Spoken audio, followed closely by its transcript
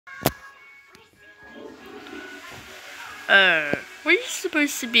Were you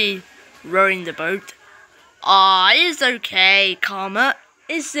supposed to be rowing the boat? It's okay, comma.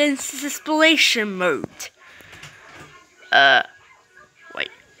 It's in exploration mode. Wait.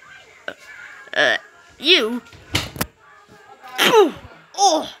 You?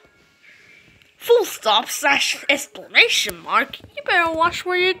 Oh! Full stop / exclamation mark. You better watch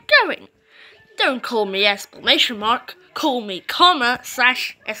where you're going. Don't call me exclamation mark. Call me comma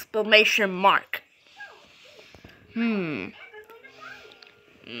 / exclamation mark. To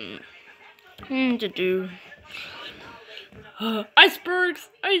do. Icebergs!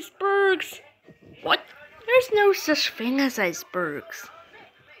 Icebergs! What? There's no such thing as icebergs.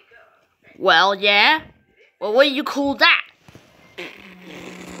 Well, yeah. Well, what do you call that?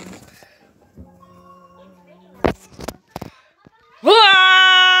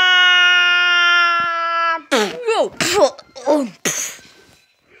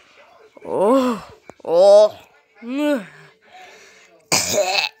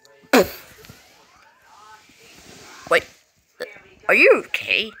 Wait, are you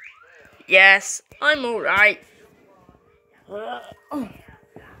okay? Yes, I'm alright. Wait,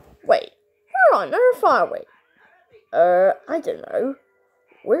 where on earth are we? I don't know.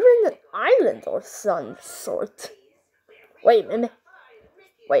 We're in an island or some sort. Wait a minute.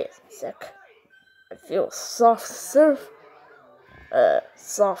 Wait a sec. I feel soft surface.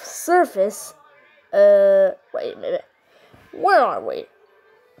 Wait a minute. Where are we?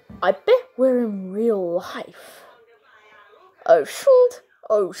 I bet we're in real life. Oh shoot!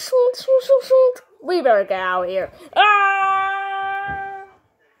 Oh shoot! We better get out of here.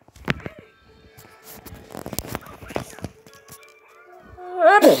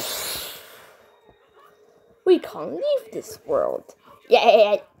 We can't leave this world.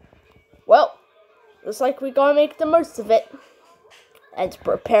 Yeah. Well, looks like we gotta make the most of it. And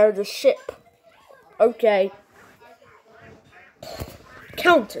prepare the ship. Okay.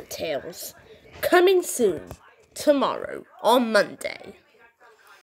 Counter Tales. Coming soon. Tomorrow. On Monday.